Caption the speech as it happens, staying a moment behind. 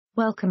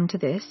Welcome to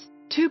this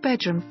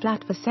 2-bedroom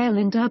flat for sale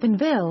in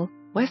Durbanville,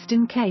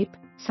 Western Cape,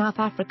 South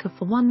Africa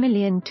for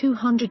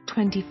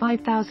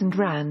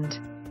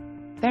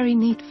R1,225,000. Very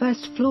neat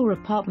first floor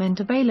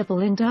apartment available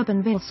in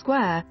Durbanville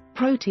Square,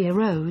 Protea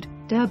Road,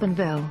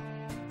 Durbanville.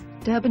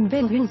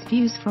 Durbanville Hills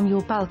views from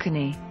your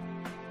balcony.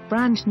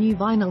 Brand new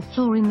vinyl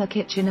floor in the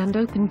kitchen and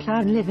open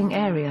plan living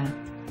area.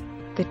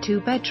 The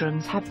 2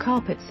 bedrooms have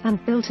carpets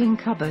and built-in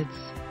cupboards.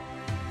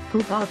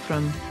 Full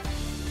bathroom.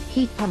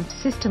 Heat pump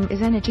system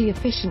is energy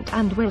efficient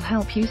and will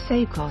help you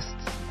save costs.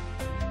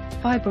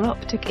 Fiber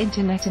optic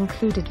internet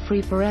included,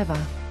 free forever.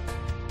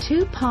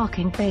 2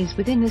 parking bays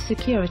within the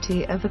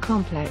security of the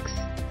complex.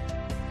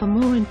 For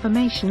more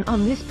information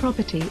on this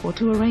property or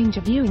to arrange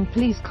a viewing,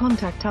 please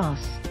contact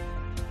us.